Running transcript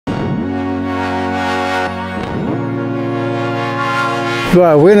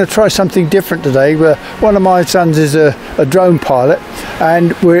Well, we're going to try something different today. One of my sons is a drone pilot,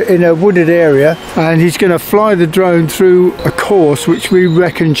 and we're in a wooded area, and he's going to fly the drone through a course which we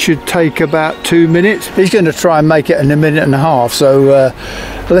reckon should take about 2 minutes. He's going to try and make it in 1.5 minutes, so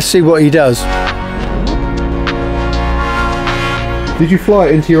let's see what he does. Did you fly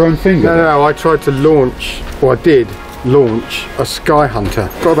it into your own finger? No, I tried to launch, well I did launch a Sky Hunter.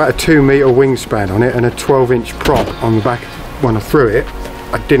 Got about a 2 metre wingspan on it and a 12-inch prop on the back. When I threw it,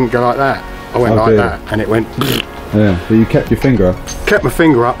 I didn't go like that. I went like that, and it went. Yeah, but you kept your finger up. Kept my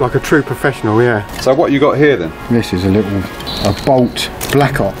finger up like a true professional, yeah. So what you got here then? This is a Bolt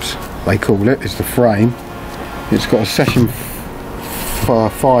Black Ops, they call it. It's the frame. It's got a Session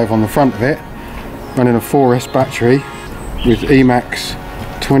 5 on the front of it, running a 4S battery with Emax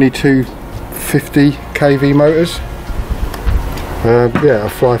 2250 kV motors. Yeah, I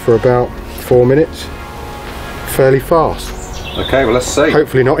fly for about 4 minutes, fairly fast. Okay, well let's see.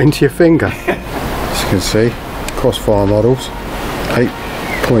 Hopefully not into your finger. As you can see, Crossfire models,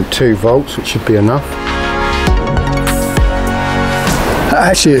 8.2 volts, which should be enough.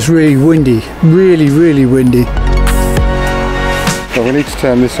 Actually, it's really windy, really windy. So we need to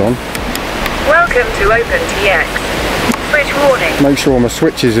turn this on. Welcome to OpenTX. Switch warning. Make sure my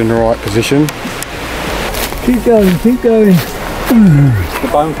switch is in the right position. Keep going, keep going. The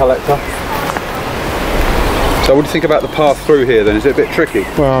bone collector. So what do you think about the path through here then? Is it a bit tricky?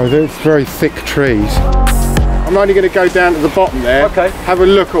 Well, it's very thick trees. I'm only going to go down to the bottom there. Okay. Have a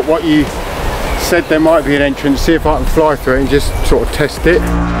look at what you said there might be an entrance, see if I can fly through it and just sort of test it.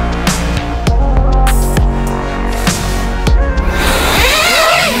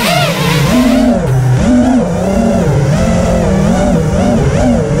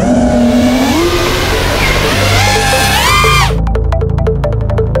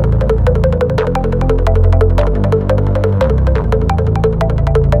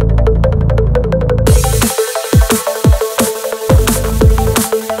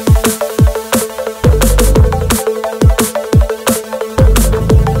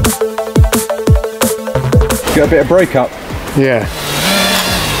 Get a bit of break up. Yeah.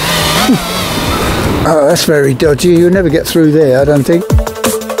 Oh, that's very dodgy. You'll never get through there, I don't think.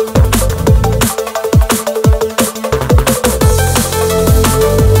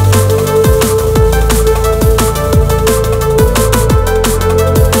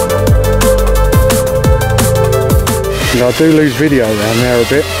 And I do lose video around there a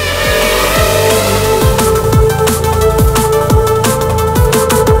bit.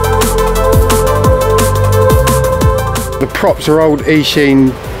 The props are old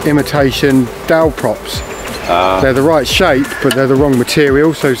Eachine imitation dowel props. They're the right shape, but they're the wrong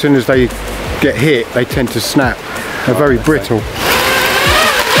material, so as soon as they get hit, they tend to snap. They're very brittle.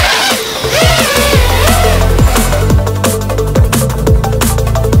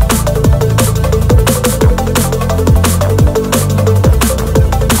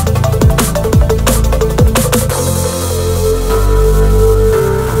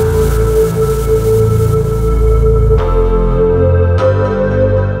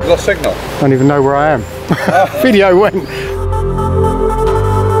 Lost signal. Don't even know where I am. Video went.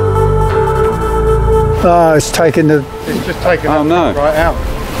 Oh, it's taken the... It's just taken no. right out.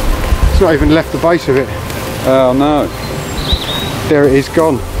 It's not even left the base of it. Oh no. There it is,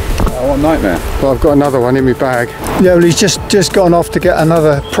 gone. Oh, what a nightmare. But I've got another one in my bag. Yeah, well, he's just gone off to get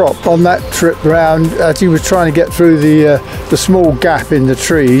another prop. On that trip round, as he was trying to get through the small gap in the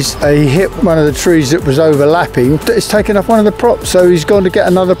trees, he hit one of the trees that was overlapping. It's taken off one of the props, so he's gone to get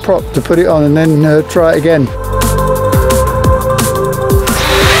another prop to put it on and then try it again.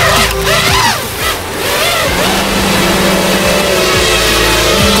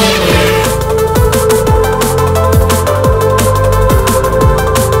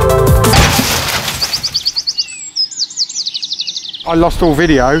 I lost all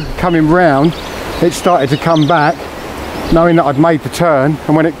video. Coming round, it started to come back, knowing that I'd made the turn,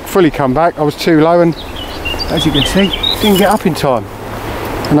 and when it fully come back, I was too low, and as you can see, didn't get up in time.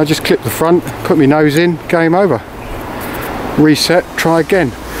 And I just clipped the front, put my nose in, game over. Reset, try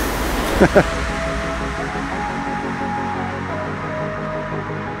again.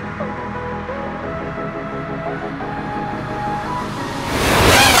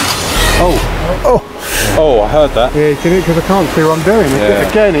 Oh, I heard that. Yeah, because I can't see what I'm doing. Yeah.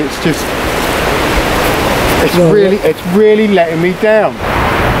 Again, it's just, it's really letting me down.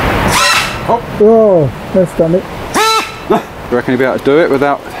 Oh, that's done it. You reckon you'll be able to do it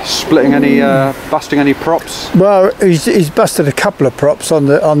without splitting any, busting any props? Well, he's busted a couple of props on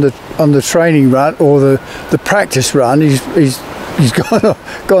the training run or the practice run. He's he's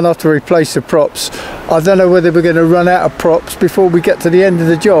gone off to replace the props. I don't know whether we're going to run out of props before we get to the end of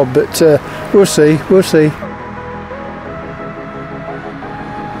the job, but we'll see.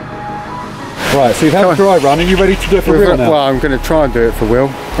 Right, so you've had a dry run. Are you ready to do it for Will now? Well, I'm going to try and do it for Will.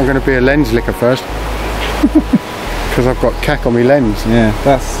 I'm going to be a lens licker first. Because I've got cack on my lens. Yeah,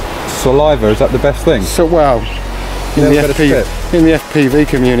 that's saliva. Is that the best thing? So, well, in the FPV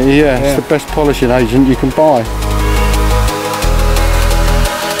community, yeah, it's the best polishing agent you can buy.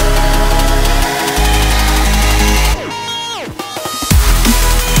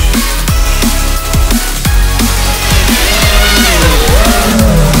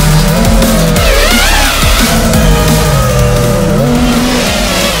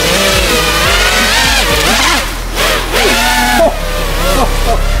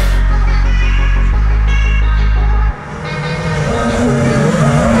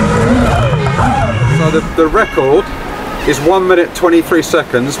 The record is 1 minute 23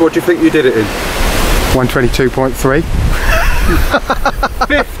 seconds. What do you think you did it in? 122.3.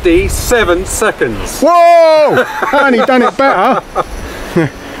 57 seconds. Whoa! I only done it better.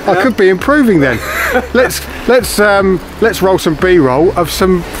 I could be improving then. Let's roll some B-roll of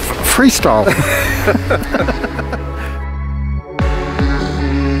some freestyle.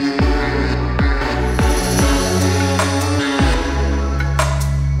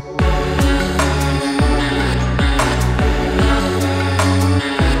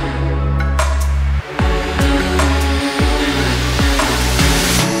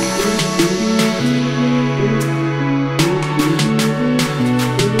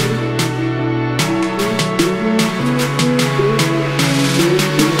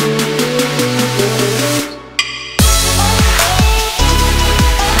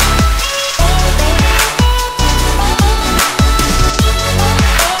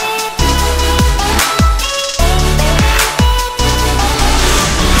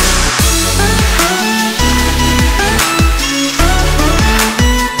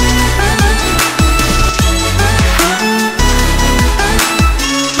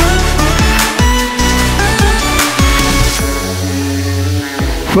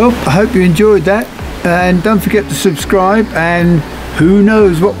 Well, I hope you enjoyed that, and don't forget to subscribe, and who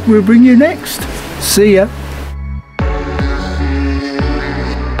knows what we'll bring you next. See ya.